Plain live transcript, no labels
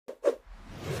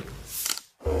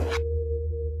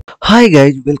Hi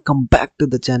guys, welcome back to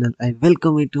the channel. I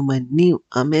welcome you to my new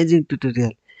amazing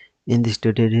tutorial. In this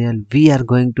tutorial, we are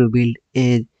going to build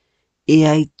a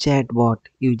AI chatbot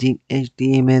using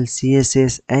HTML,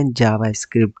 CSS and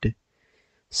JavaScript.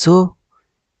 So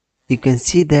you can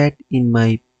see that in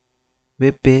my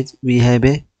web page we have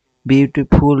a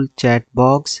beautiful chat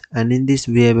box, and in this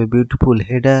we have a beautiful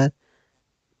header,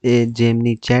 a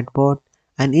Gemini chatbot,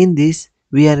 and in this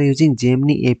we are using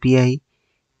Gemini API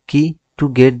key to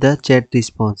get the chat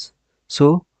response.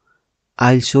 So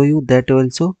I'll show you that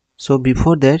also. So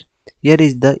before that, here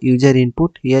is the user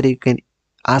input. Here you can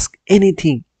ask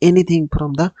anything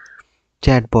from the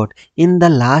chatbot. In the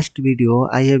last video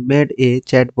I have made a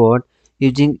chatbot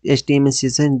using HTML,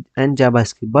 CSS and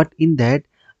JavaScript, but in that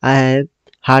I have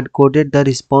hard coded the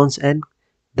response and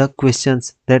the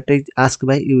questions that is asked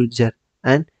by user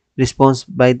and response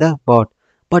by the bot.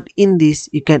 But in this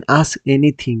you can ask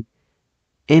anything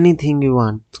you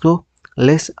want. So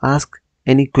let's ask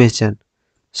any question.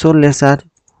 So let's ask,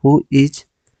 who is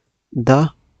the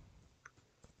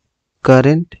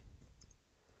current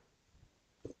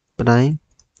prime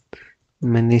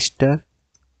minister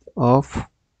of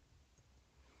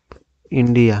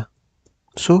India?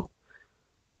 So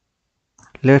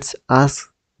let's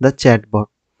ask the chatbot.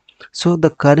 So the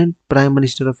current prime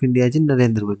minister of India is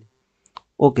Narendra Modi.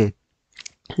 Okay,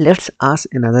 let's ask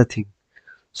another thing.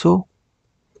 So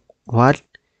what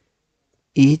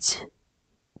is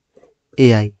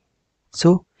AI?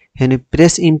 So when you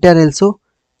press enter also,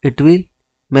 it will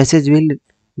message will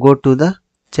go to the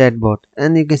chatbot,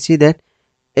 and you can see that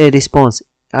a response.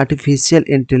 Artificial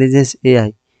intelligence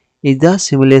AI is the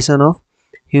simulation of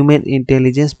human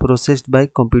intelligence processed by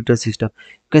computer system.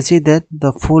 You can see that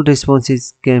the full response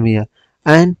is came here,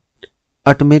 and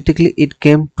automatically it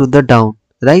came to the down,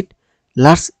 right?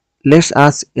 Let's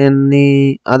ask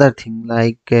any other thing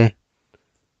like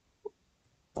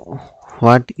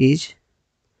what is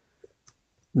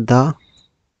the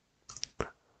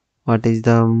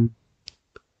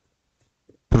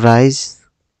price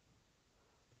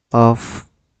of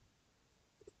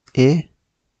a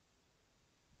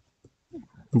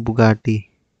Bugatti?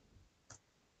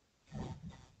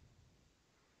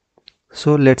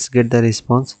 So let's get the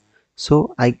response.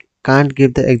 So I can't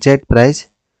give the exact price,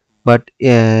 but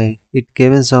it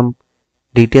given some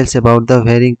details about the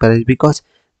varying price, because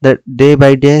the day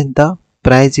by day the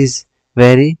price is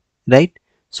vary, right?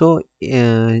 So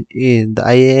the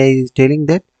IAI is telling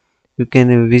that you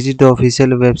can visit the official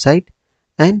website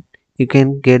and you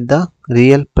can get the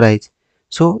real price.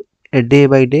 So day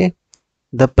by day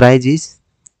the price is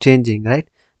changing, right?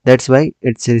 That's why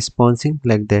it's responding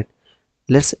like that.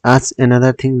 Let's ask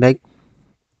another thing like,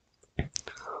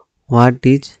 what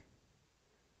is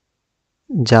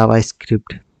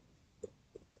JavaScript?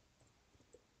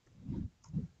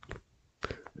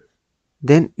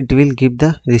 Then it will give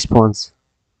the response.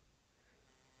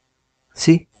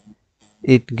 See,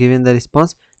 it given the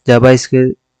response.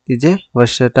 JavaScript is a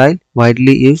versatile,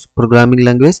 widely used programming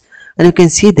language, and you can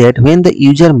see that when the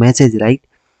user message, right,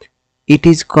 it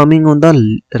is coming on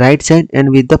the right side and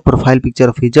with the profile picture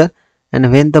of user,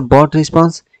 and when the bot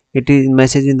response, it is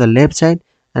message in the left side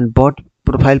and bot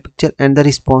profile picture and the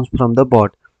response from the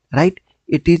bot, right?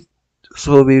 It is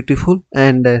so beautiful,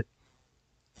 and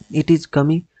it is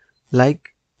coming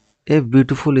like a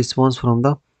beautiful response from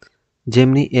the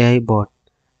Gemini AI bot.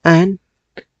 And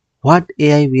what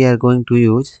AI we are going to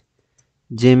use?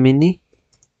 Gemini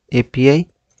API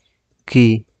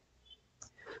key.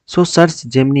 So search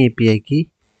Gemini API key.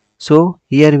 So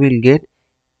here we'll get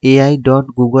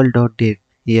ai.google.dev.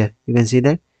 Here you can see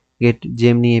that, get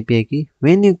Gemini API key.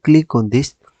 When you click on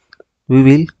this, we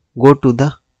will go to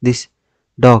the this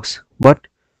docs, but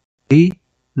we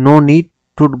no need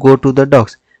to go to the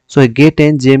docs. So get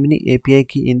a Gemini API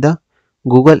key in the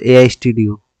Google AI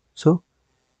Studio. So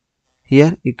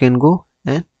here you can go,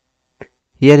 and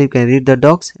here you can read the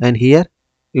docs, and here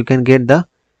you can get the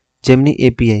Gemini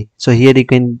API. So here you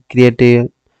can create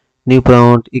a new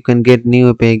prompt, you can get new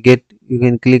API, you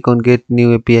can click on get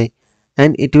new API,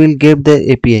 and it will give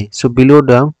the API. So below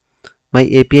down my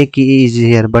API key is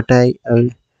here, but here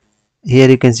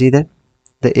you can see that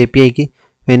the API key.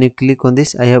 When you click on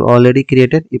this, I have already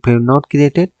created. If you have not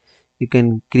created, you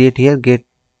can create here, get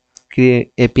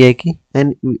create API key,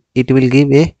 and it will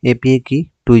give a API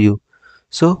key to you.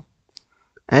 So,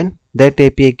 and that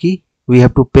API key we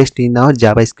have to paste in our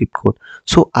JavaScript code.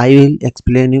 So I will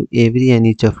explain you every and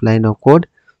each of line of code.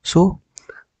 So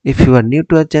if you are new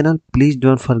to our channel, please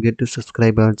don't forget to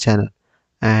subscribe our channel,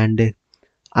 and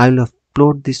I will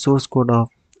upload the source code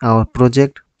of our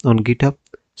project on GitHub,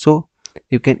 so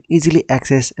you can easily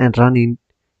access and run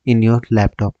in your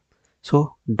laptop.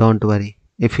 So don't worry,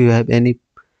 if you have any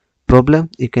problem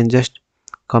you can just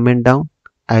comment down.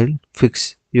 I'll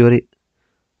fix your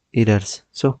errors.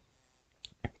 So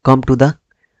come to the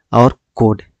our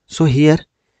code. So here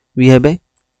we have a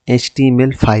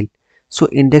HTML file. So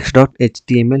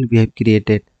index.html we have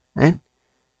created, and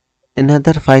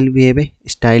another file we have a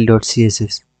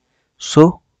style.css.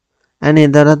 So and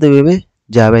another we have a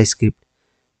JavaScript.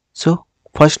 So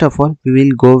first of all we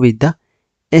will go with the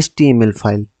HTML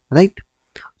file, right?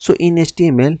 So in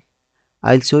HTML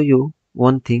I'll show you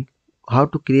one thing, how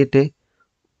to create a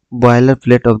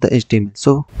boilerplate of the HTML.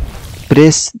 So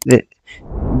press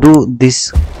do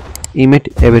this image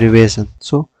abbreviation.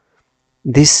 So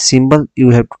this symbol you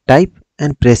have to type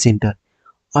and press enter.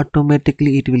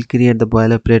 Automatically it will create the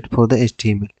boilerplate for the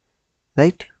HTML,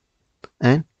 right?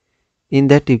 And in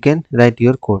that you can write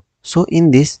your code. So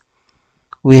in this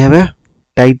we have a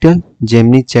title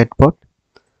Gemini chatbot.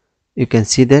 You can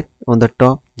see that on the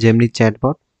top, Gemini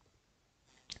chatbot.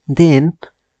 Then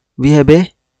we have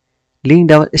a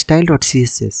linked our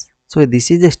style.css. So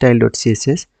this is the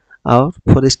style.css our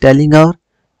for styling our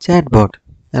chatbot,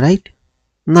 right?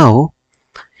 Now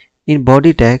in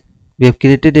body tag we have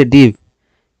created a div.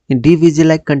 In div is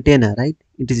like container, right?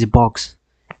 It is a box.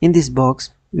 In this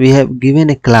box we have given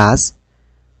a class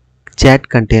chat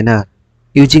container.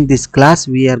 Using this class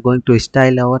we are going to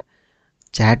style our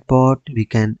chatbot. We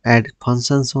can add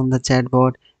functions on the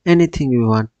chatbot. Anything we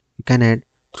want we can add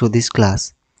through this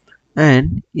class.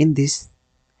 And in this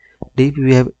div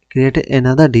we have created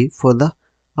another div for the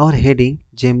our heading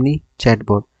Gemini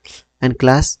chatbot and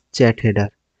class chat header.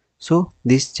 So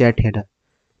this chat header,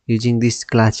 using this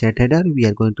class chat header we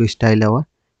are going to style our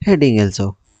heading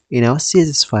also in our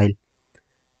CSS file.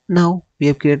 Now we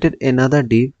have created another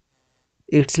div.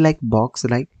 It's like box,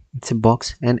 right? It's a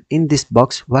box, and in this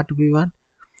box what we want,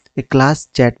 a class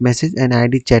chat message and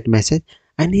ID chat message,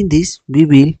 and in this we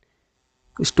will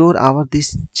store our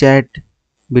this chat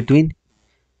between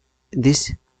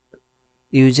this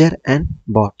user and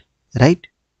bot, right?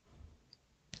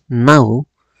 Now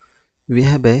we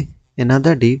have a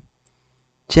another div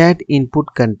chat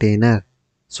input container.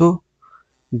 So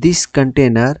this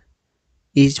container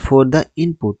is for the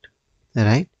input,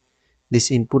 right?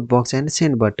 This input box and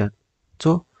send button.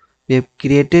 So we have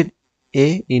created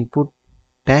a input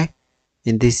tag.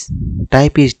 In this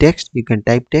type is text, you can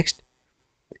type text,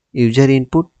 user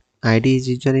input, ID is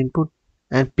user input,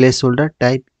 and placeholder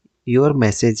type your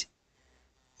message.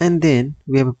 And then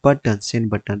we have a button, send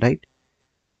button, right?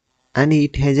 And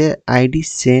it has a ID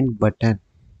send button.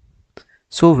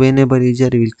 So whenever user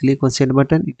will click on send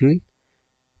button, it will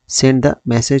send the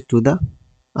message to the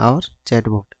our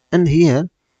chatbot. And here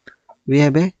we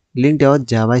have a linked our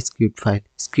JavaScript file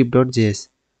script.js,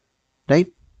 right?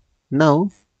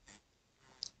 Now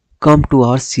come to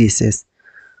our CSS.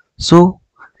 So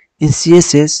in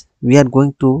CSS we are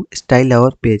going to style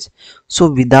our page.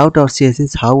 So without our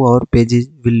CSS how our pages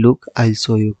will look, I'll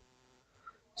show you.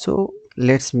 So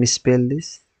let's misspell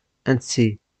this and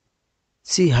see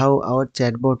how our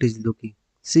chatbot is looking.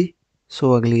 See,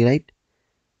 so ugly, right?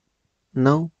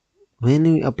 Now when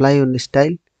we apply on the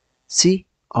style, see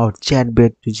our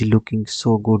chatbot is looking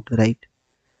so good, right?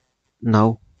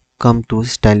 Now come to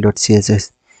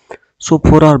style.css. So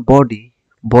for our body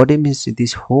means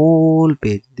this whole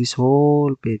page.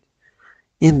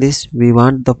 In this we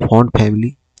want the font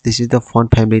family. This is the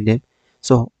font family name.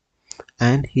 So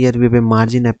and here we have a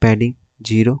margin a padding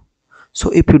 0.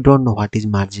 So if you don't know what is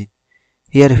margin,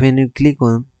 here when you click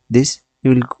on this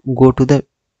you will go to the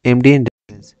MDN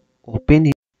reference, open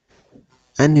it,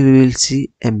 and you will see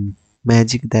a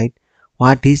magic that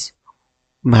what is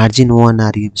margin 1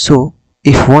 rem. So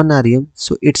if 1 rem,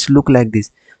 so it's look like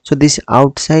this. So this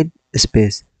outside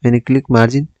space, when you click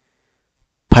margin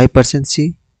 5%,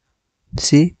 see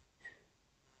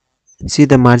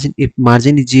the margin. If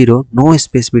margin is 0, no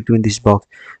space between this box,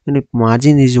 and if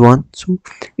margin is 1, so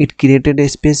it created a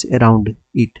space around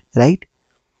it, right?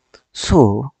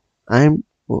 So I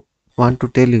want to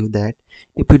tell you that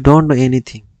if you don't know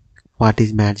anything, what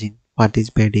is margin, what is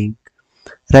padding,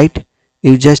 right,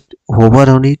 you just hover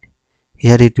on it.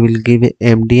 Here it will give a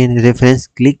MDN reference,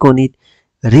 click on it,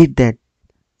 read that,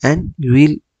 and you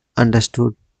will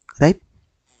understood, right?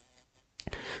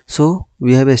 So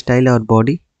we have a style our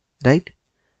body, right?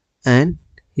 And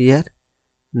here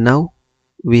now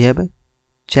we have a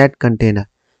chat container.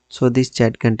 So this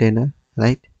chat container,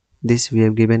 right, this we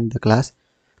have given the class.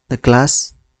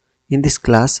 In this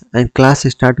class, and class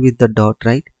start with the dot,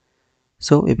 right?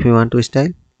 So if you want to style,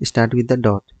 start with the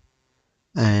dot.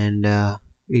 And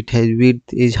it has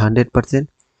width is 100%,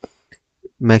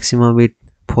 maximum width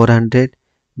 400,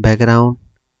 background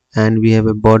and we have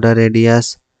a border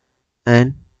radius,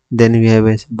 and then we have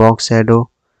a box shadow,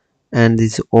 and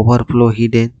this overflow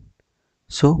hidden.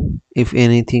 So if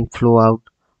anything flow out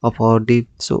of our div,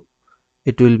 so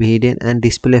it will be hidden. And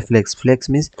display flex. Flex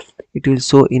means it will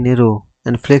show in a row,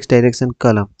 and flex direction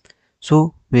column.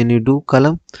 So when you do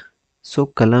column, so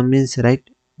column means right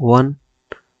one,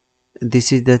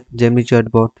 this is the Gemini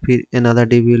chatbot, another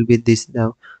div will be this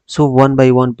now, so one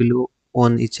by one below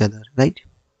on each other, right?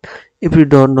 If you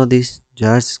don't know this,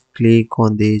 just click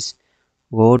on this,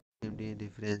 go to MD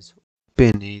reference,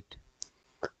 open it,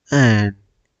 and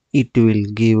it will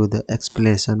give the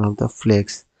explanation of the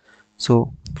flex.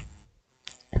 So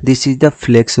this is the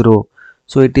flex row,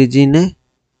 so it is in a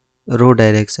row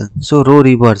direction, so row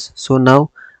reverse. So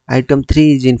now item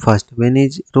 3 is in first, when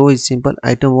is row is simple,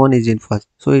 item 1 is in first,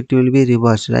 so it will be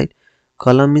reversed, right?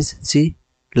 Column is see,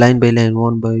 line by line,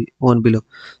 one by one below.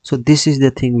 So this is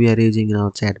the thing we are using in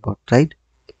our chatbot, right?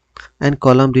 And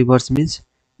column reverse means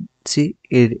see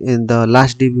it in the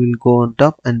last div will go on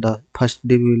top and the first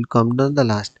div will come down the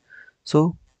last,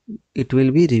 so it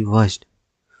will be reversed.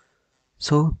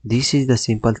 So this is the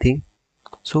simple thing.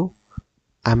 So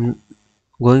I'm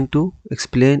going to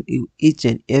explain you each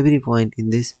and every point in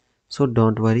this, so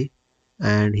don't worry.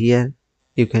 And here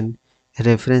you can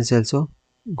reference also,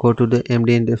 go to the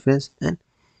MDN reference and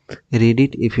read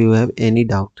it if you have any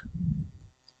doubt.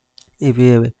 If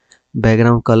you have a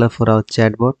background color for our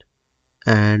chatbot,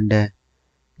 and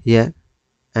here,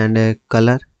 and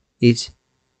color is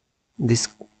this,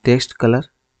 text color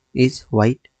is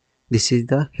white, this is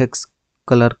the hex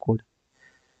color code.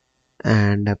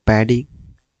 And padding,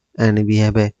 and we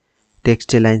have a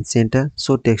text align center,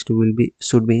 so text will be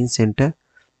should be in center.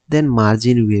 Then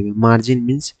margin, we have margin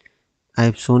means I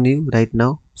have shown you right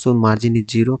now, so margin is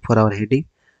 0 for our heading,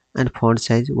 and font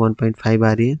size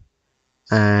 1.5 REN.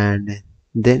 And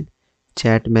then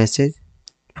chat message,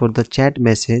 for the chat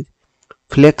message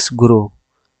flex grow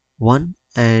 1,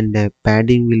 and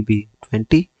padding will be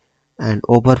 20, and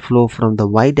overflow from the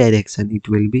y direction it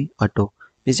will be auto,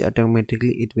 means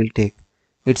automatically it will take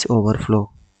its overflow.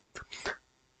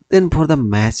 Then for the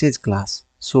message class,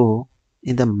 so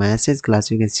in the message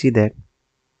class you can see that,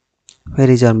 where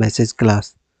is our message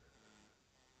class,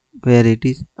 where it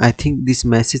is, I think this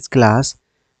message class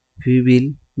we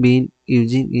will be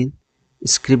using in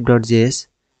script.js,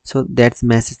 so that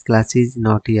message class is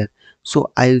not here.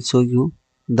 So I will show you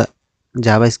the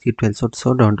JavaScript also,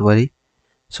 so don't worry.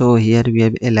 So here we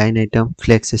have a line item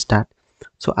flex start,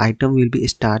 so item will be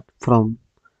start from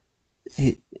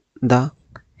the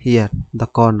here the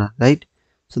corner, right?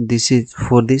 So this is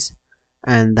for this,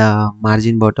 and the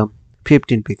margin bottom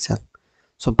 15 pixel,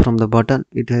 so from the bottom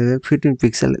it has a 15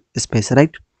 pixel space,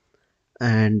 right?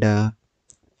 And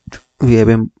we have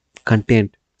a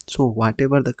content, so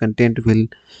whatever the content will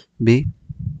be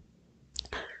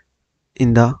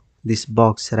in the this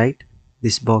box, right?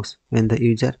 This box, when the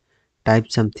user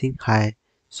types something high,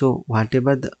 so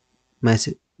whatever the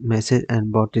message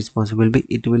and bot response will be,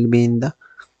 it will be in the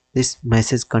this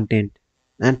message content.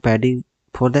 And padding,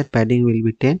 for that padding will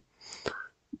be 10,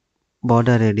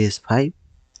 border radius 5,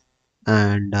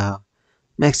 and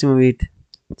maximum width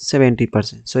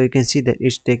 70%. So you can see that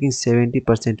it's taking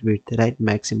 70% width, right?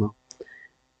 Maximum.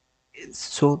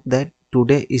 So that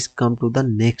today is come to the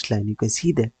next line, you can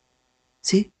see that,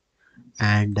 see.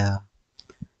 And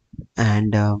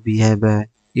we have a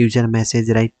user message,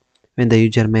 right? When the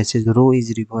user message row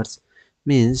is reverse,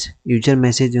 means user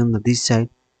message on this side,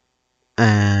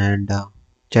 and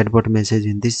chatbot message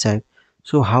in this side.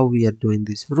 So how we are doing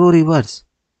this, row reverse,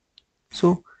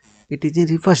 so it is in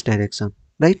reverse direction,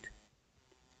 right?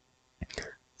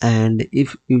 And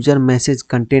if user message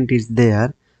content is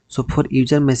there, so for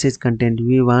user message content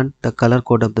we want the color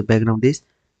code of the background is,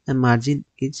 and margin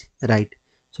is right,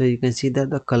 so you can see that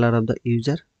the color of the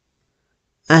user.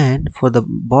 And for the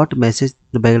bot message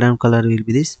the background color will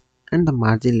be this, and the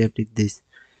margin left is this,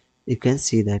 you can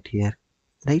see that here,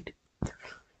 right?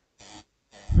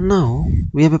 Now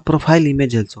we have a profile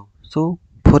image also, so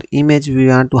for image we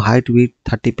want to height width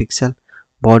 30 pixel,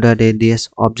 border radius,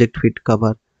 object fit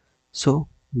cover. So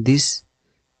this,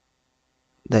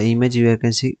 the image you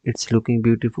can see it's looking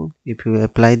beautiful. If you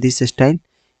apply this style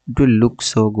it will look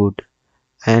so good.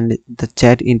 And the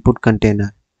chat input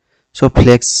container, so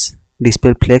flex,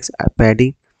 display flex,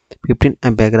 padding 15,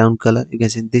 and background color, you can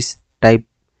see this type,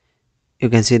 you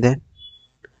can see that.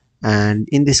 And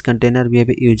in this container we have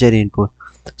a user input,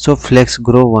 so flex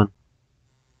grow 1,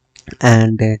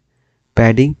 and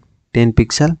padding 10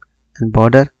 pixel, and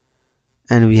border,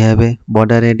 and we have a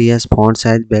border radius, font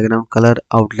size, background color,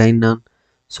 outline none.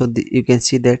 So you can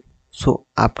see that. So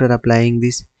after applying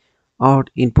this our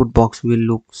input box will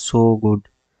look so good.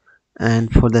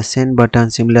 And for the send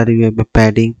button, similarly we have a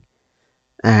padding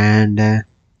and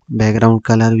background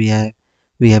color.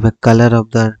 We have a color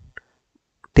of the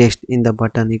text in the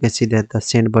button. You can see that the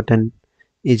send button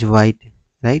is white,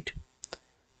 right?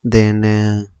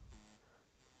 Then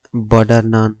border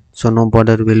none, so no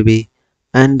border will be.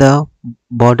 And the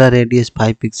border radius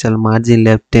 5 pixel, margin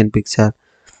left 10 pixel,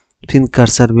 thin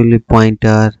cursor will be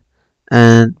pointer,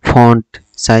 and font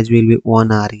size will be 1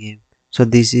 rem. So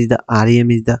this is the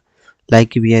rem is the,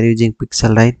 like we are using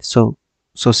pixel, right? So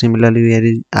similarly we are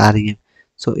using rem.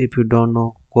 So if you don't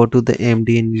know, go to the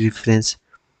mdn reference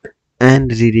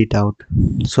and read it out.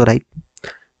 So right,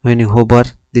 when you hover,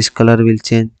 this color will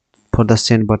change. For the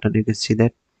send button, you can see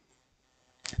that,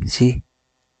 see,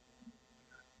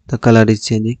 the color is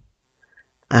changing.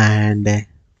 And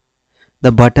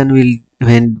the button will,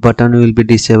 when button will be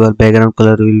disabled, background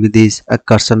color will be this, a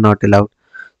cursor not allowed.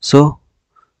 So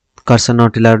cursor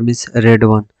not allowed means red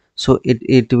one, so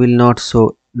it will not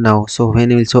show now. So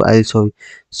when it will show, I will show you.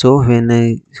 So when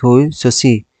I show you, so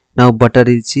see, now button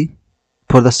is, see,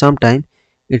 for the some time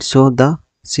it show the,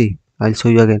 see, I'll show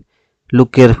you again.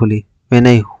 Look carefully. When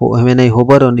I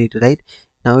hover on it, right,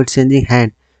 now it's changing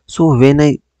hand. So when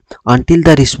I, until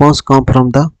the response come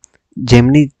from the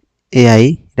Gemini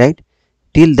AI, right,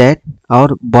 till that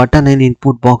our button and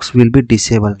input box will be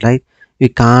disabled, right? We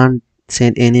can't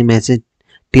send any message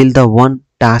till the one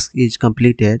task is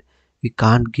completed. We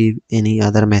can't give any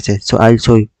other message. So I'll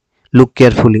show you. Look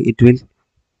carefully. It will,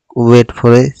 wait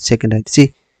for a second, right?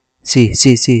 See,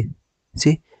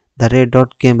 the red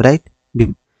dot came, right,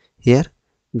 here,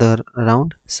 the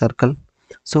round circle.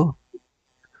 So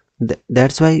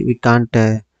that's why we can't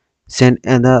send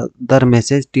another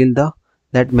message till the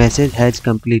that message has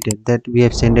completed, that we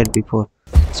have sent it before.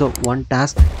 So one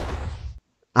task,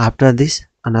 after this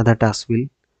another task will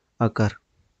occur.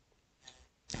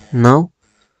 Now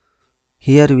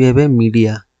here we have a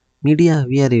media, we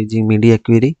are using media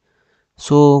query.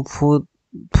 So for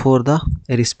the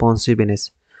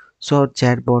responsiveness, so our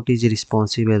chatbot is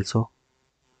responsive also.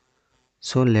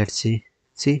 So let's see,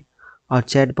 our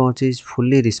chatbot is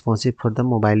fully responsive for the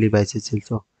mobile devices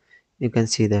also. You can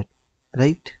see that,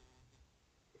 right?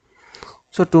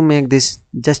 So to make this,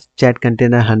 just chat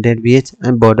container 100 vh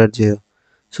and border 0,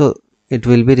 so it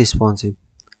will be responsive.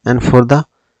 And for the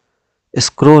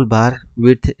scroll bar,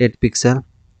 width 8 pixel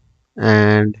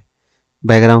and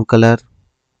background color,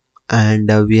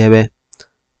 and we have a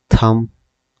thumb,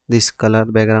 this color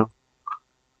background,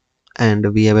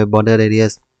 and we have a border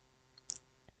areas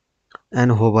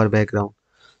and hover background.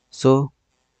 So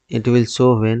it will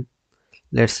show when,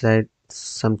 let's write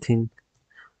something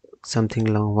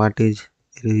long, what is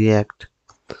react.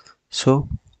 So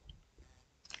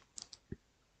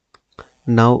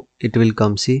now it will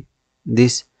come, see,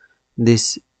 this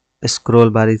scroll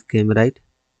bar is came, right?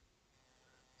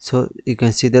 So you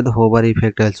can see that the hover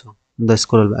effect also, the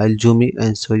scroll bar. I'll zoom in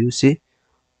and show you. See,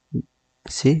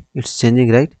 it's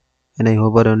changing, right, when I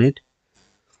hover on it.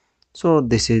 So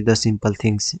this is the simple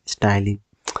things, styling.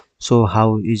 So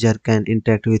how user can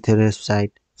interact with your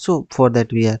website. So for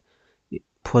that we are,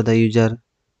 for the user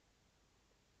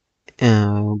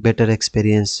better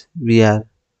experience, we are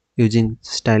using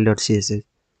style.css,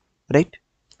 right?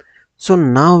 So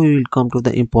now we will come to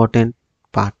the important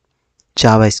part,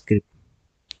 JavaScript.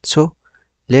 So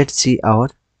let's see our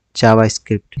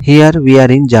JavaScript. Here we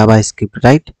are in JavaScript,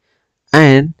 right?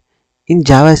 And in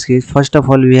JavaScript, first of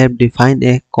all, we have defined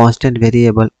a constant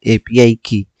variable API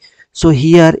key. So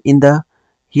here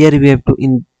we have to,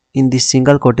 in this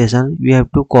single quotation, we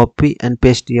have to copy and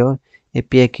paste your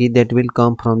API key that will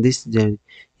come from this.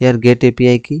 Here get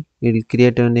API key, we will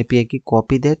create an API key,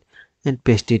 copy that and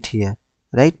paste it here,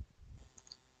 right?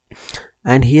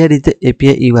 And here is the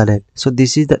API URL. So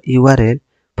this is the URL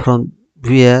from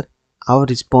where our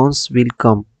response will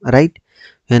come, right?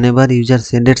 Whenever user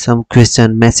sended some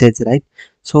question message, right?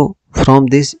 So from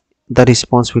this the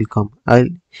response will come. I'll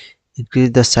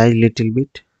increase the size little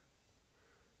bit.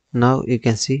 Now you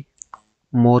can see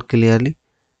more clearly.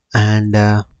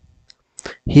 And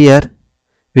here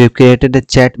we have created a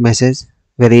chat message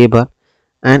variable,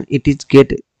 and it is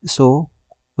get. So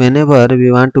whenever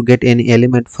we want to get any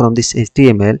element from this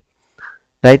HTML,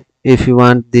 right, if you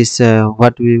want this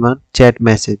what we want, chat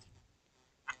message,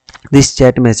 this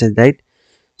chat message, right?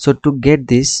 So to get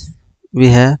this, we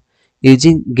have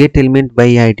using get element by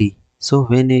id. So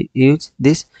when you use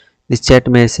this chat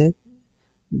message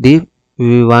div,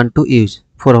 we want to use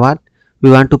for what,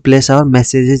 we want to place our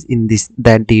messages in this,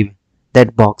 that div,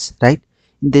 that box, right?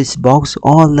 In this box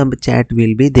all the chat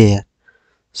will be there.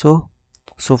 So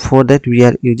So for that we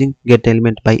are using get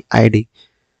element by id.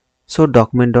 So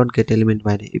document dot get element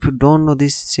by id. If you don't know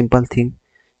this simple thing,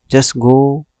 just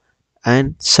go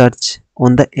and search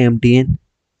on the mdn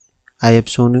I have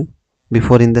shown you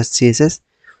before in the css.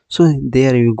 So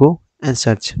there you go and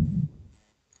search.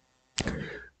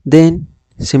 Then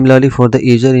similarly for the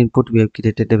user input we have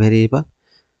created a variable.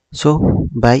 So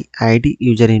by id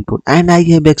user input, and I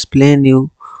have explained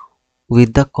you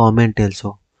with the comment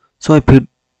also. So if you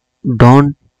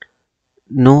don't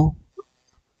know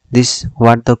this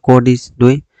what the code is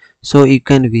doing, so you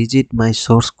can visit my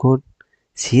source code,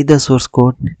 see the source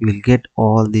code, you will get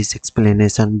all this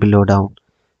explanation below down,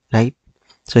 right?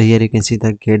 So here you can see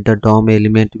the get the dom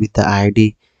element with the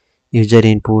id user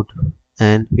input,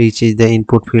 and which is the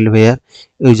input field where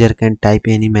user can type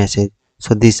any message.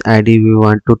 So this id we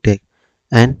want to take,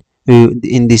 and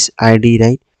in this id,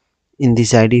 right, in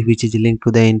this id which is linked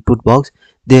to the input box,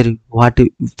 there what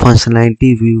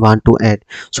functionality we want to add.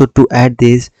 So to add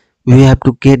this we have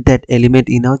to get that element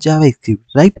in our javascript,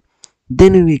 right?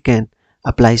 Then we can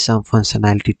apply some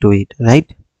functionality to it,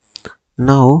 right?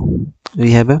 Now we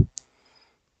have a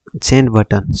send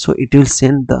button, so it will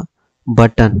send the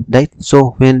button, right?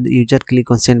 So when the user click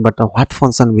on send button, what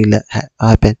function will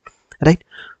happen, right?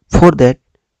 For that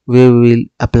we will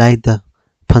apply the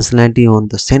functionality on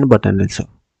the send button also.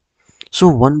 So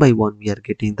one by one we are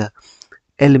getting the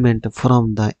element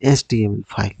from the html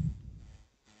file.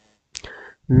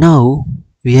 Now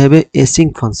we have a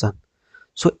async function.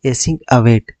 So async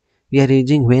await we are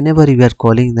using whenever we are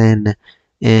calling then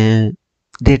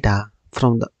data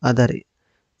from the other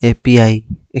api,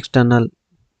 external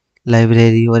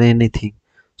library or anything.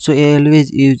 So I always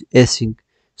use async.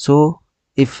 So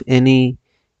if any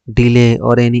delay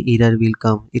or any error will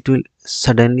come, it will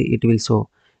suddenly it will show.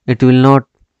 It will not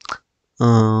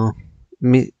uh,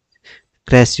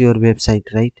 crash your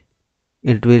website, right?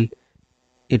 It will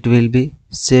it will be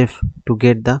safe to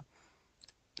get the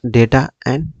data,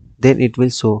 and then it will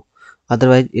show.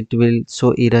 Otherwise it will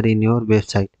show error in your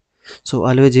website. So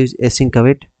always use async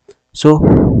await. So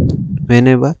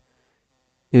whenever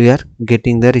we are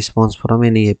getting the response from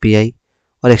any API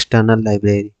or external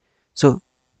library. So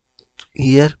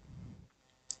here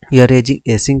we are using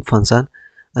async function,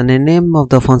 and the name of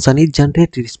the function is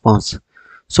generate response.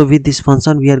 So with this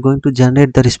function we are going to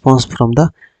generate the response from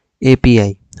the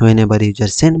API. Whenever user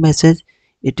send message,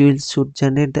 it will should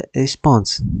generate the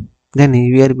response. Then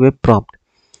here we have prompt.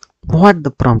 What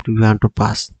the prompt we want to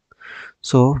pass?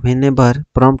 So whenever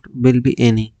prompt will be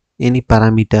any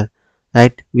parameter,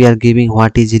 right, we are giving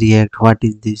what is react, what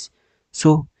is this.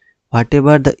 So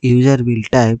whatever the user will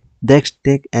type, that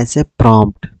take as a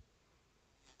prompt,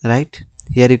 right?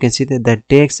 Here you can see that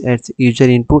takes as user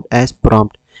input as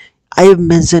prompt. I have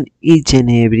mentioned each and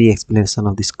every explanation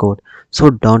of this code, so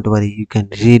don't worry, you can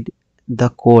read the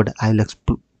code. I'll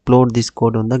upload this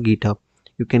code on the GitHub,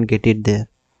 you can get it there.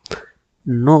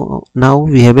 No, now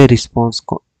we have a response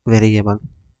variable.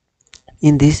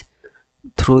 In this,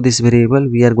 through this variable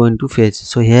we are going to fetch.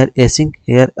 So here async,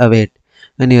 here await.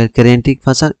 When you are creating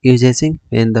function, use async.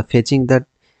 When the fetching the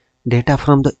data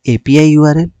from the API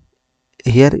URL,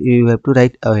 here you have to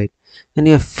write await. When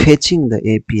you are fetching the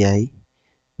API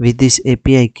with this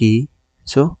API key,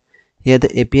 so here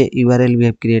the API URL we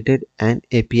have created an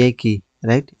API key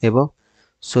right above.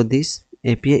 So this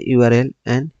API URL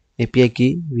and API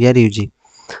key we are using.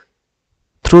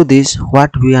 Through this,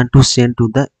 what we want to send to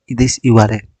the this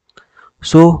URL.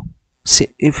 So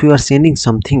if you are sending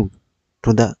something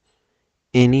to the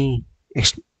any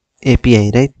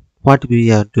API, right, what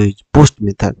we are doing, post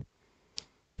method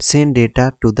send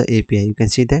data to the API. You can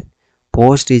see that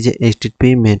post is a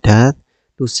HTTP method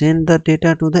to send the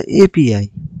data to the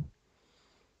API.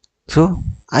 So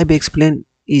I've explained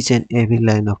each and every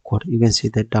line of code, you can see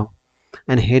that down.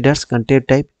 And headers content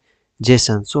type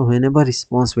JSON. So whenever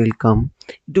response will come,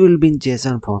 it will be in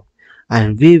JSON form,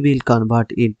 and we will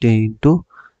convert it into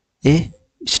a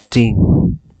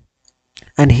string.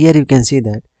 And here you can see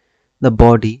that the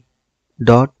body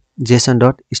dot json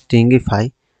dot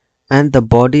stringify, and the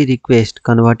body request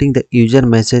converting the user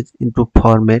message into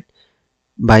format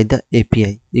by the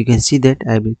API. You can see that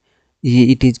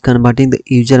it is converting the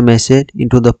user message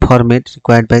into the format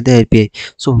required by the API.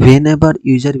 So whenever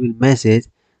user will message,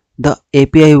 the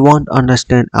API won't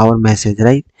understand our message,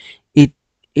 right?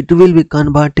 It will be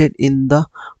converted in the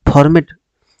format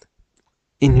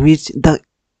in which the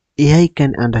AI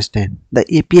can understand, the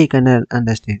API can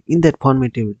understand. In that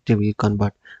format it will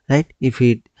convert, right? If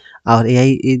our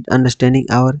AI is understanding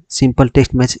our simple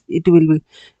text message, it will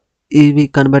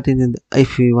converted in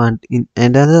if we want in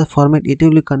another format, it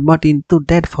will convert into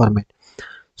that format.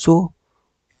 So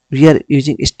we are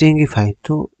using stringify,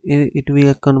 so it we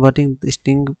are converting the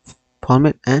string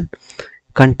format and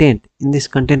content. In this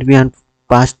content we have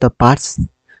passed the parts,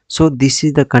 so this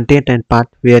is the content and part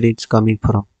where it's coming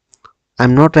from.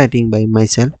 I'm not writing by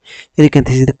myself. Here you can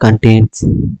see the contents,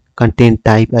 content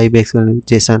type, ibex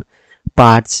json,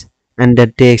 parts, and the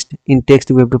text. In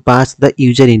text we have to pass the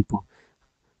user input.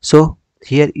 So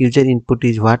here user input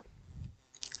is what?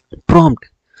 Prompt.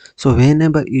 So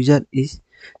whenever user is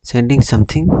sending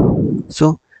something,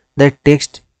 so that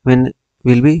text when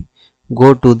will be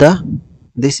go to the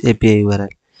this API URL.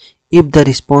 If the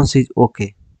response is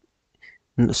okay,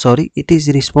 sorry, it is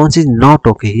response is not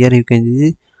okay, here you can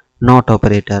use not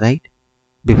operator, right,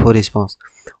 before response.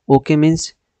 Okay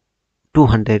means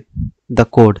 200 the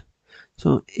code.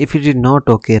 So if it is not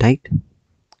okay, right,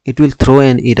 it will throw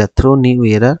an error, throw new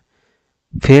error,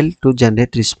 fail to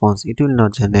generate response, it will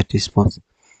not generate response.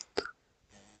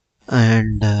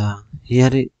 And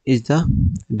here is the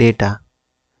data.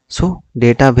 So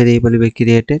data variable will be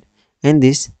created, and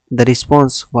this the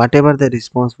response, whatever the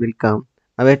response will come,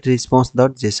 await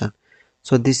response.json.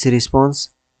 So this response,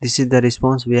 this is the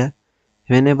response where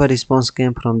whenever response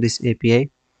came from this API,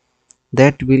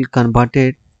 that will convert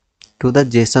it to the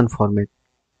JSON format,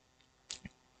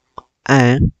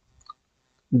 and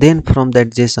then from that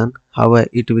JSON how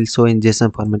it will show in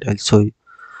JSON format, I'll show you.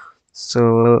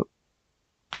 So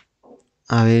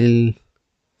I will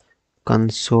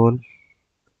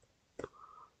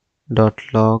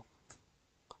console.log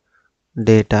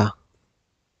data.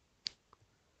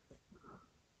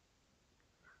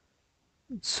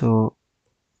 So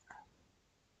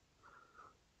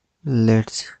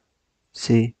let's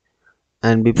see,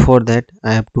 and before that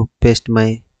I have to paste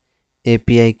my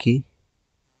API key,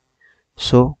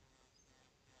 so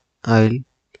I will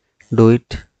do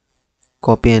it,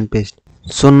 copy and paste.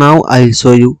 So now I will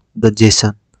show you the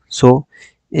JSON. So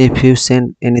if you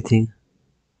send anything,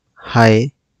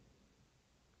 hi,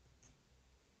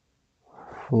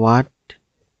 what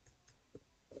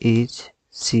is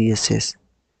CSS,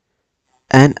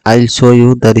 and I'll show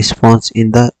you the response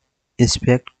in the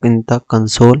inspect in the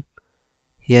console.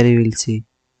 Here you will see,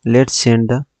 let's send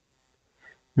the,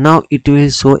 now it will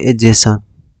show a JSON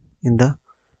in the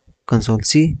console.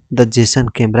 See the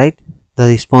JSON came, right, the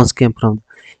response came from,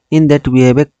 in that we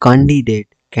have a candidate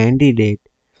we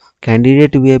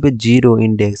have a 0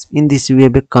 index, in this we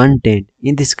have a content,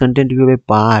 in this content we have a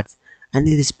parts, and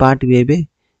in this part we have a,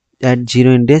 at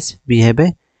 0 index we have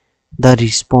a the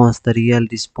response, the real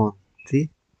response. See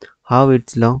how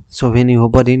it's long. So when you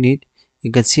hover in it,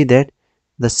 you can see that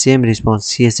the same response,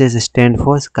 CSS stand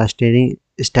for cascading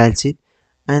style sheet,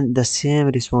 and the same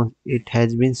response it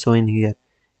has been shown here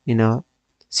in our,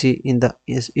 see in the,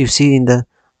 yes, you see in the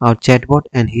our chatbot,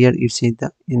 and here you see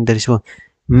the in the response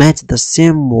match the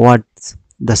same words,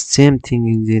 the same thing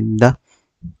is in the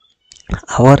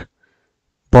our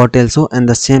bot also, and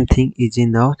the same thing is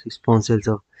in our response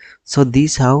also. So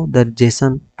this how the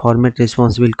JSON format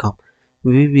response will come.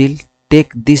 We will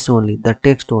take this only, the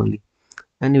text only,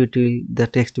 and it will, the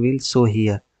text will show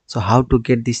here. So how to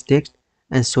get this text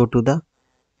and show to the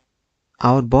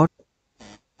our bot?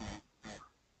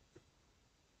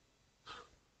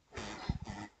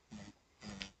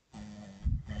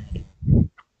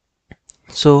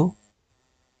 So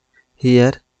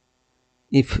here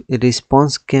if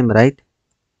response came, right,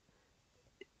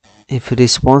 if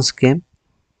response came,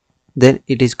 then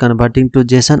it is converting to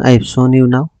JSON, I have shown you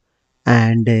now.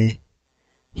 And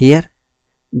here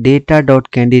data dot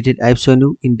candidate, I've shown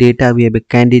you. In data we have a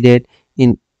candidate,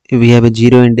 in we have a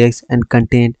 0 index, and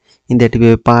content, in that we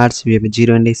have parts, we have a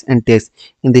 0 index, and text.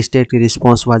 In this text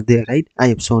response was there, right, I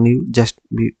have shown you just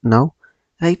now,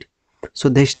 right. So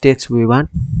this text we want,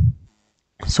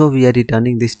 so we are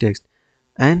returning this text,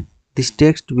 and this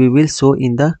text we will show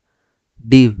in the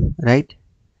div, right,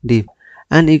 div.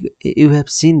 And you have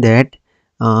seen that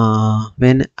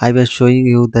when I was showing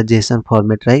you the JSON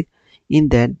format, right, in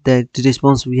that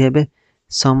response we have a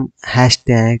some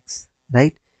hashtags,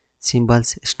 right,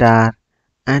 symbols, star,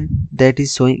 and that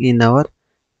is showing in our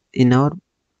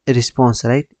response,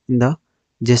 right, in the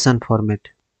JSON format.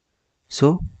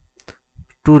 So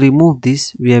to remove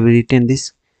this we have written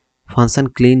this function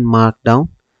clean markdown.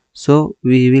 So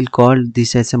we will call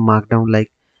this as a markdown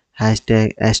like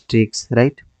hashtag asterisk,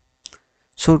 right.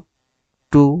 So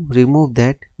to remove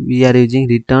that we are using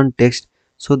return text.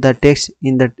 So the text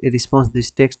in the response,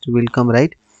 this text will come,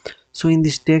 right. So in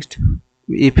this text,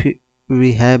 if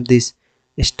we have this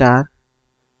star,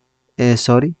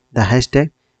 sorry, the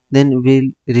hashtag, then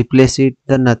we'll replace it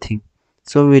the nothing,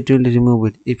 so it will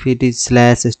remove it. If it is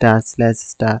slash star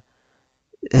asterisk,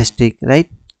 right,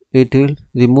 it will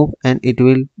remove and it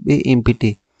will be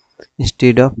empty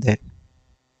instead of that.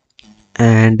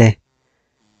 And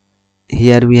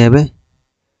here we have a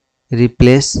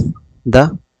replace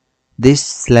the this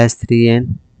slash 3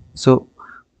 and so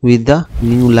with the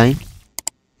new line.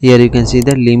 Here you can see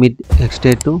the limit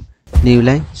extend to new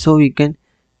line, so you can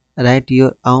write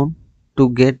your own to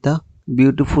get the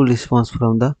beautiful response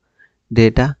from the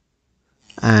data.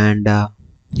 And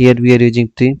here we are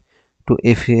using trim to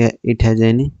if it has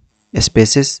any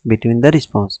spaces between the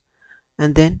response.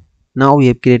 And then now we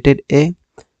have created a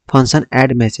function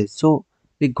add message, so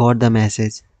we got the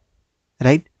message,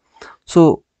 right?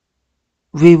 So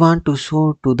we want to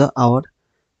show to the our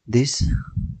this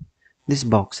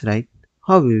box, right?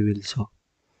 How we will show?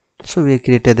 So we have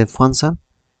created a function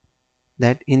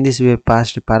that in this we have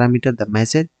passed parameter the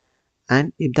message,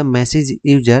 and if the message is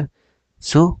user,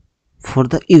 so for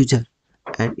the user,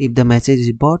 and if the message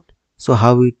is bot, so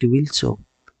how it will show.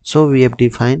 So we have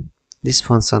defined this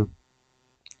function.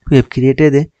 We have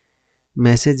created a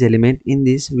message element. In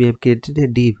this we have created a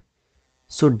div.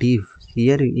 So div,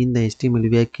 here in the HTML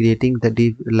we are creating the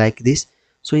div like this.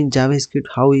 So in JavaScript,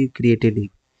 how you create a div?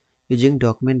 Using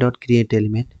document.create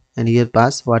element, and here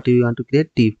pass what you want to create,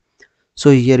 div.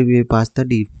 So here we pass the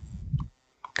div,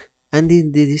 and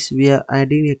in this we are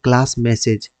adding a class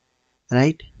message,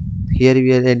 right? Here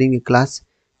we are adding a class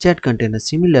chat container.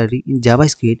 Similarly in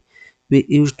JavaScript we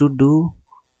used to do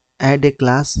add a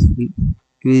class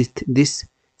with this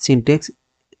syntax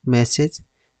message.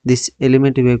 This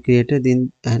element we have created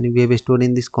in and we have stored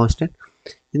in this constant.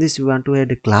 In this we want to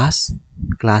add a class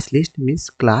list means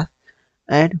class,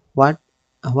 add what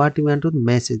we want to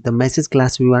message, the message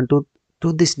class we want to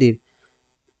this div.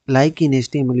 Like in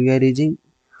HTML we are using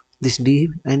this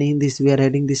div, and in this we are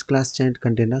adding this class child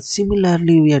container.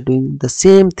 Similarly we are doing the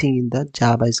same thing in the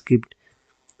JavaScript,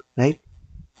 right?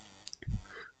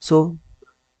 So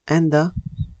and the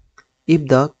if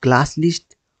the class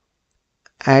list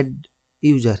add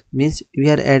user means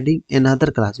we are adding another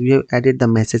class, we have added the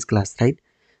message class, right?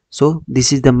 So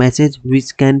this is the message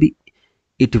which can be,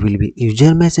 it will be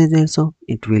user message also,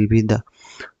 it will be the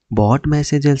bot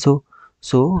message also.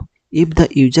 So if the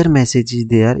user message is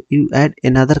there, you add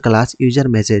another class user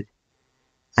message,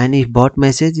 and if bot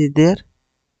message is there,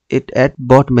 it add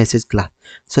bot message class.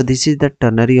 So this is the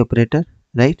ternary operator,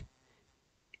 right?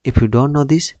 If you don't know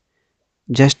this,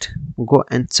 just go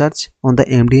and search on the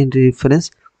MD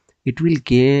reference, it will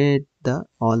get the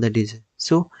all the design.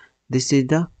 So this is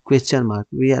the question mark,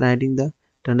 we are adding the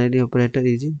ternary operator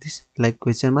using this like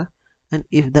question mark. And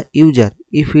if the user,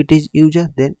 if it is user,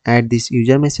 then add this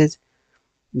user message,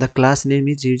 the class name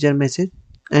is user message,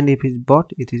 and if it's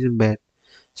bot, it is bad.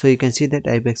 So you can see that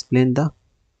I've explained the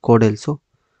code also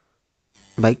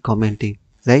by commenting,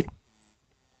 right?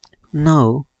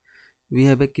 Now we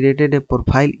have created a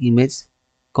profile image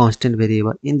constant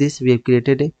variable. In this we have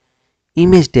created a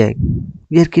image tag.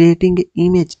 We are creating an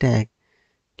image tag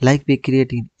like we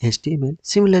create in HTML.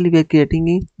 Similarly we are creating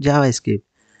in JavaScript,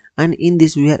 and in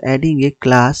this we are adding a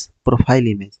class profile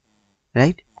image,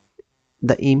 right?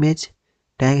 The image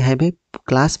tag have a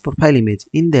class profile image.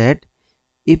 In that,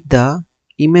 if the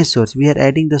image source, we are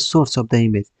adding the source of the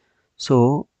image.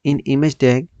 So in image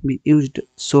tag we used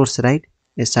source, right?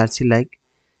 src, like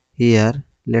here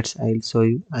I'll show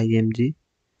you img.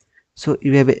 So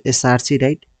you have a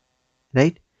src,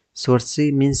 right? Source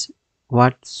means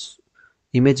what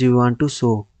image you want to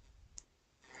show.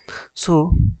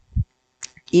 So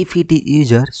if it is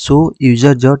user, so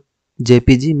user dot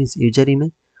jpg means user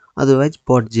image, otherwise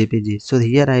bot jpg. So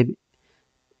here I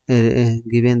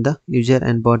given the user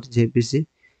and bot jpg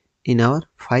in our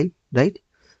file, right?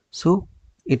 So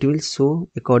it will show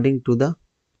according to the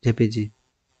jpg.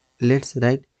 Let's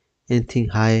write anything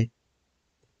high.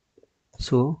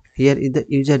 So here is the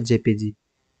user jpg,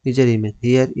 user image.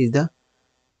 Here is the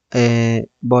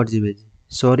bot jpg.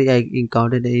 Sorry, I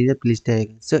encountered an error, please try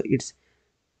again. So it's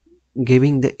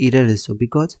giving the error also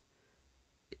because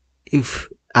if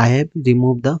I have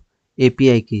removed the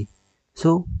API key,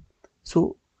 so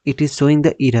it is showing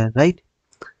the error, right?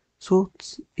 So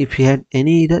if you had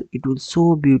any error, it will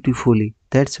show beautifully.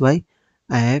 That's why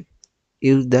I have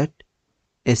used that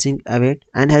async await,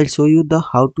 and I'll show you the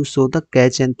how to show the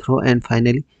catch and throw, and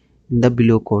finally in the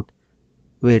below code.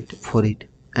 Wait for it.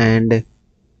 And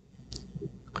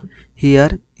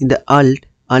here in the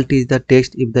alt is the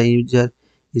text. If the user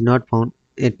is not found,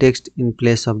 a text in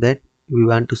place of that we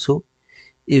want to show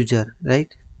user,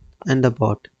 right? And the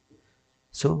bot.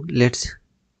 So let's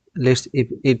if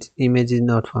its image is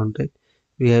not found, right?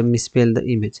 We have misspelled the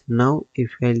image. Now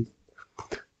if I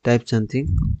type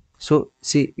something, so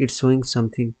see it's showing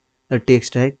something, a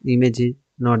text, right? Image is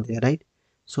not there, right?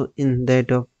 So in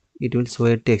that of it will show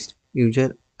a text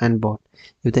user and bot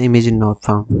if the image is not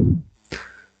found.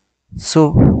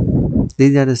 So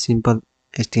these are the simple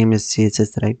HTML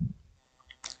CSS, right?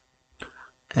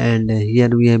 And here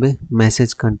we have a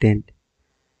message content.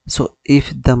 So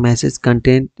if the message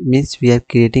content means we are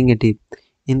creating a div.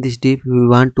 In this div we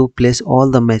want to place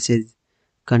all the message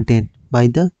content by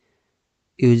the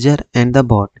user and the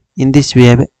bot. In this we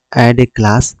have add a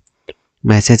class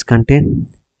message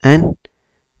content, and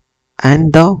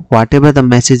the whatever the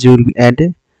message will be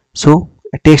added, so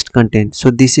a text content.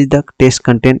 So this is the text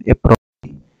content a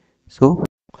so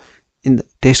in the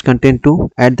text content to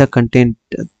add the content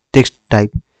text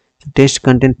type. Text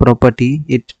content property,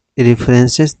 it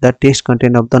references the text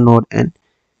content of the node. And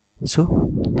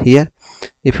so here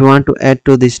if you want to add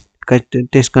to this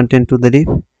text content to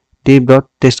the div dot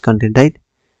text content, right?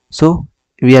 So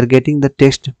we are getting the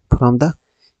text from the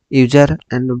user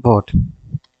and the bot.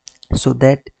 So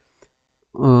that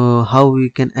how we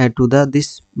can add to the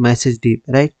this message div,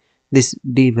 right? This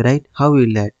div, right? How we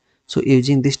will add? So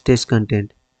using this text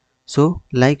content. So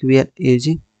like we are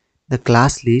using the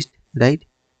class list, right?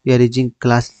 We are using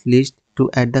class list to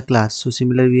add the class. So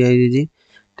similarly we are using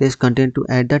text content to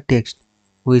add the text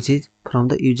which is from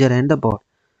the user and the bot.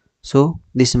 So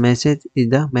this message is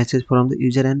the message from the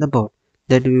user and the bot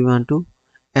that we want to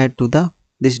add to the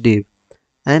this div.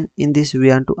 And in this we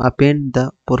want to append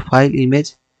the profile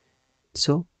image.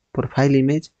 So profile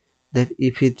image, that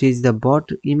if it is the bot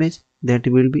image, that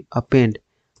will be append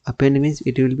means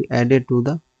it will be added to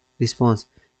the response.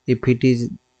 If it is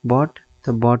bot,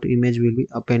 the bot image will be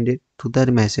appended to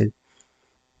the message,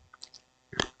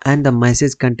 and the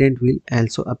message content will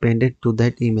also appended to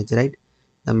that image, right?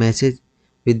 The message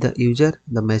with the user,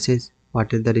 the message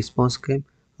what is the response came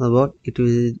about, it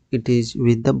is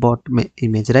with the bot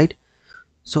image, right?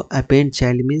 So append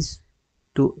child means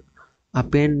to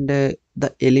append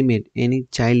the element, any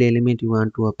child element you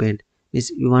want to append, means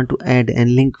you want to add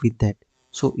and link with that.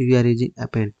 So we are using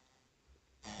append.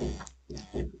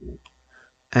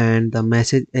 And the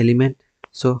message element,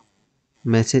 so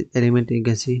message element, you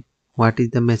can see what is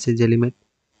the message element,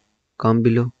 come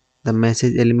below. The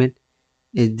message element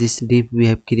is this div we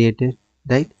have created,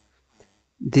 right?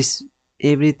 This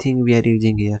everything we are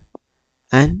using here.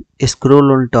 And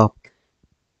scroll on top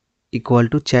equal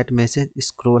to chat message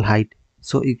scroll height.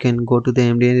 So you can go to the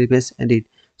mdn request edit.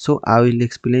 So I will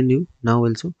explain you now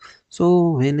also.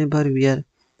 So whenever we are,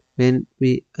 when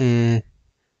we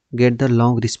get the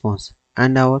long response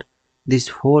and our this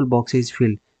whole box is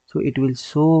filled, so it will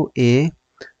show a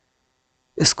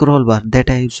scroll bar that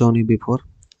I have shown you before.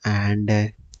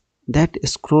 And that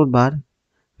scroll bar,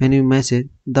 when you message,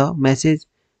 the message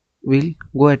will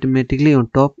go automatically on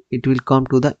top, it will come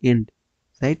to the end,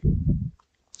 right?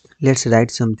 Let's write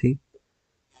something.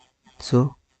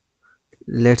 So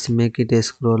let's make it a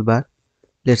scroll bar.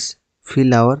 Let's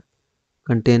fill our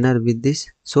container with this.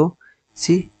 So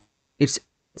see, it's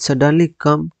suddenly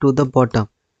come to the bottom.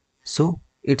 So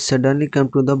it suddenly come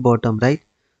to the bottom, right?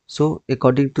 So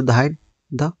according to the height,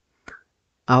 the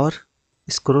our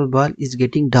scroll bar is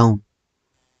getting down.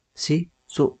 See,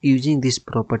 so using this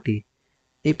property,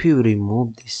 if you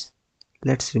remove this,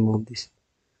 let's remove this,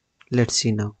 let's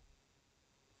see now.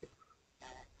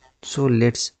 So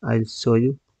I'll show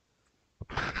you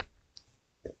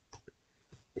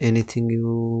anything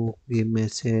you give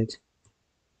message.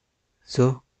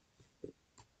 So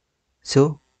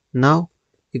now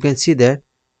you can see that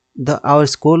the our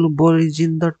scroll bar is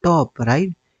in the top,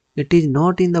 right? It is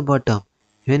not in the bottom.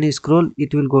 When you scroll,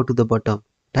 it will go to the bottom,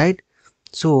 right?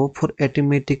 So for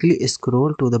automatically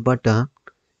scroll to the bottom,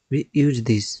 we use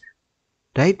this,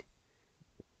 right?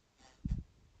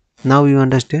 Now you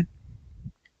understand.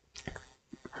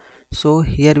 So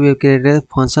here we have created a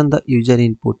function, the user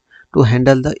input, to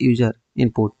handle the user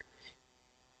input.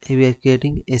 We are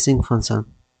creating async function,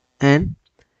 and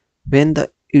when the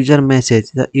user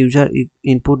message, the user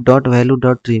input dot value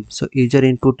dot trim. So user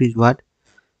input is what?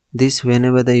 This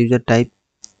whenever the user type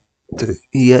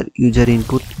here user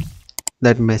input,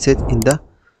 that message in the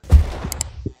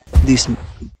this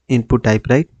input type,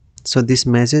 right? So this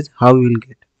message how we will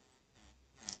get?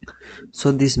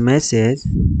 So this message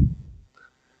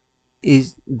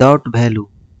is dot value.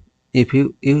 If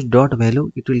you use dot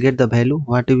value, it will get the value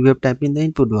what you have typed in the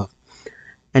input box.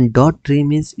 And dot trim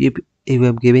means if you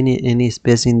have given any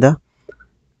space in the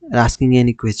asking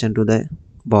any question to the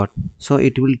bot, so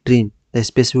it will trim, the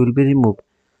space will be removed,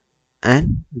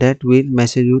 and that will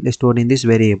message will stored in this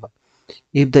variable.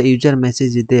 If the user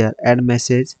message is there, add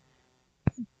message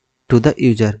to the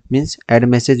user means add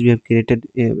message we have created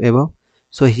above.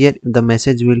 So here the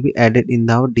message will be added in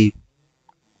our div.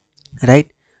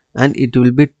 right? And it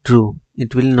will be true,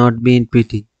 it will not be in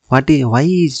pt. Why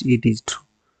is it is true?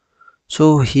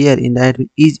 So here in that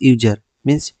is user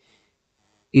means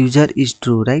user is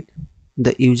true, right?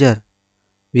 The user,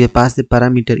 we have passed the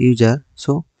parameter user,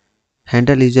 so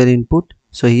handle user input.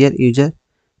 So here user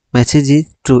message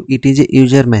is true, it is a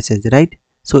user message, right?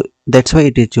 So that's why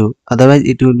it is true, otherwise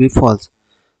it will be false.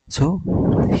 So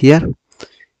here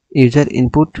user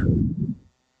input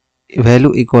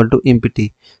value equal to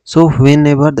empty. So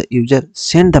whenever the user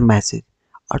send the message,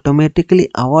 automatically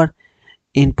our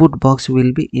input box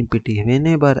will be empty.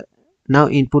 Whenever now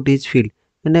input is filled,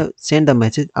 when I send the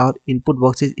message, our input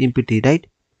box is empty, right?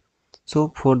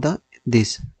 So for the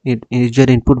this user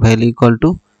input value equal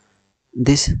to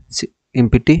this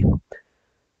empty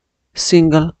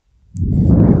single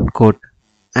quote,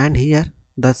 and here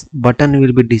the button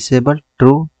will be disabled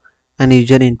true and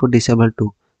user input disabled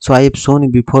too. So I have shown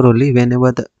before only,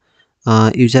 whenever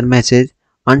the user message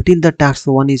until the task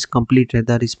 1 is completed,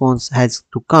 the response has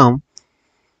to come.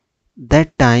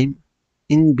 That time,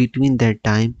 in between that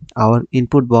time, our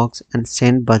input box and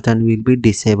send button will be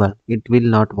disabled, it will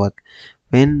not work.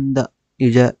 When the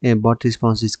user bot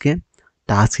responses came,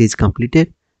 task is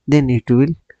completed, then it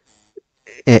will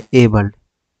able,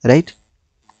 right?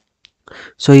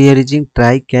 So here is in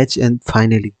try, catch, and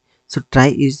finally. So try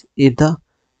is if the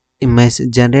image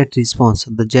generate response,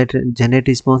 the generate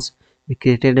response, we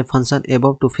created a function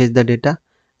above to fetch the data.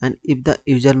 And if the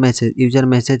user message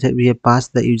we have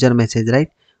passed the user message, right?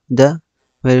 The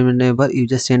whenever you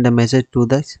just send a message to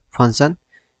the function,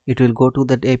 it will go to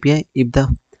that API. If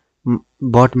the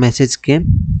bot message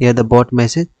came, here the bot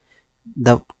message,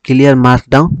 the clear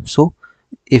markdown. So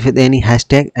if any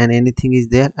hashtag and anything is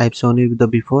there, I've shown you the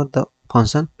before the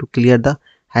function to clear the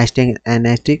hashtag and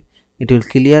asterisk, it will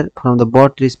clear from the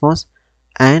bot response,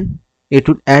 and it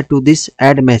would add to this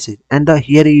add message. And the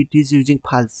here it is using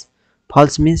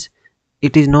false means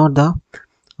it is not the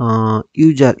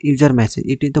user message,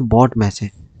 it is the bot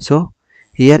message. So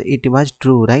here it was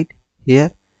true, right? Here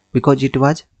because it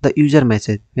was the user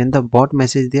message, when the bot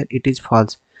message there it is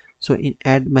false. So in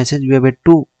add message we have a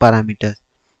two parameters,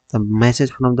 the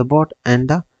message from the bot and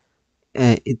the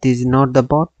it is not the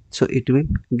bot, so it will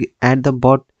add the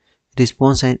bot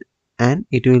response, and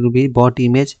it will be bot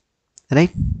image,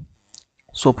 right?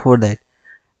 So for that,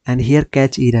 and here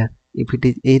catch error, if it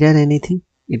is error anything,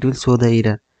 it will show the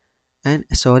error. And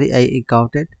sorry, I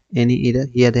counted any error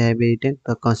here, they have written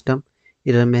the custom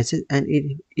error message, and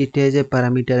it has a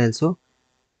parameter also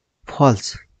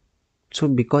false. So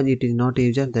because it is not a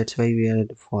user, that's why we are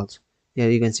at false. Here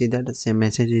you can see that the same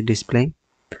message is displaying.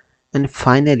 And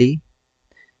finally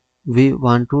we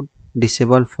want to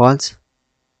disable false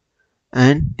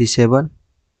and disable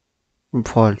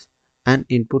false and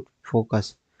input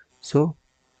focus. So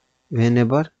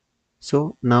whenever,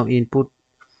 so now input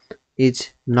is,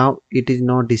 now it is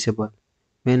not disabled.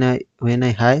 When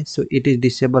I high, so it is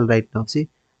disabled right now, see.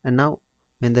 And now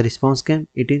when the response came,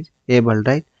 it is able,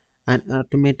 right? And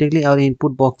automatically our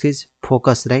input box is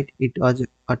focus, right? It was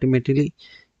automatically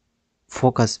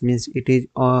focus means it is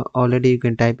already, you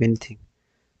can type anything,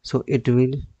 so it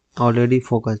will already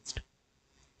focused.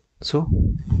 So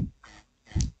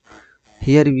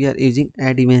here we are using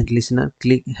add event listener,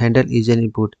 click handle user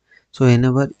input. So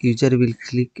whenever user will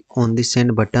click on the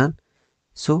send button,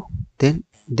 so then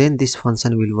this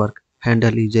function will work,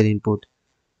 handle user input,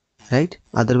 right?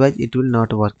 Otherwise it will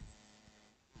not work.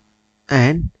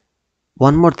 And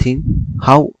one more thing,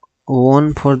 how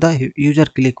one for the user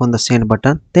click on the send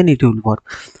button, then it will work.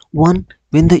 One,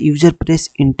 when the user press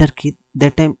enter key,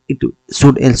 that time it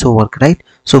should also work, right?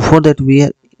 So for that we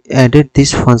are added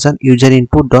this function user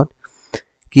input dot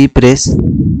key press,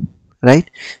 right?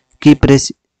 Key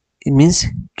press means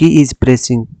key is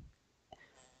pressing,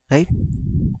 right?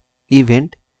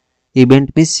 Event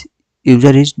means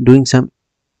user is doing some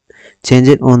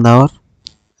changes on our,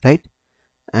 right?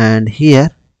 And here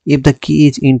if the key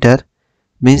is enter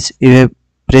means you have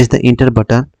pressed the enter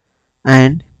button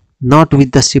and not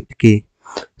with the shift key.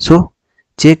 So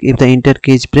check if the enter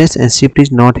key is pressed and shift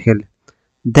is not held,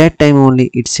 that time only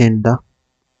it send the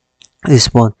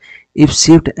response. If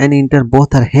shift and enter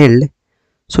both are held,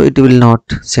 so it will not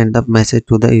send the message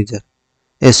to the user,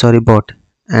 sorry, bot.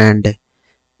 And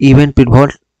event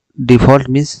default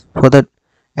means for the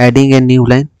adding a new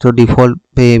line, so default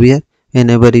behavior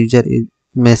whenever user is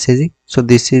messaging. So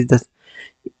this is the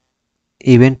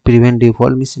event prevent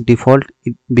default means default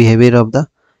behavior of the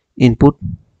input.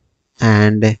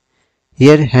 And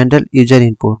here handle user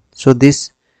input, so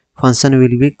this function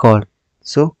will be called.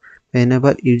 So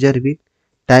whenever user will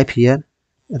type here,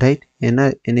 right,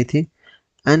 anything,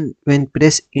 and when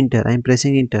press enter, I am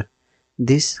pressing enter,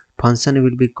 this function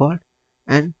will be called,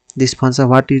 and this function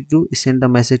what it do is send the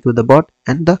message to the bot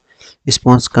and the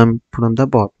response come from the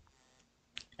bot.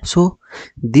 So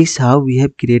this how we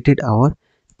have created our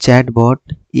chatbot,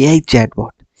 AI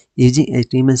chatbot, using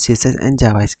HTML, CSS and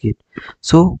JavaScript.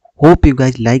 So hope you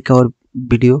guys like our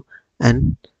video,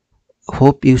 and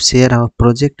hope you share our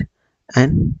project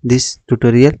and this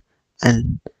tutorial,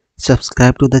 and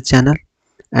subscribe to the channel,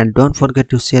 and don't forget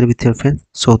to share with your friends.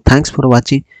 So thanks for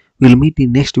watching. We'll meet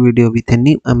in next video with a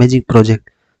new amazing project.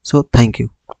 So thank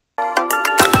you.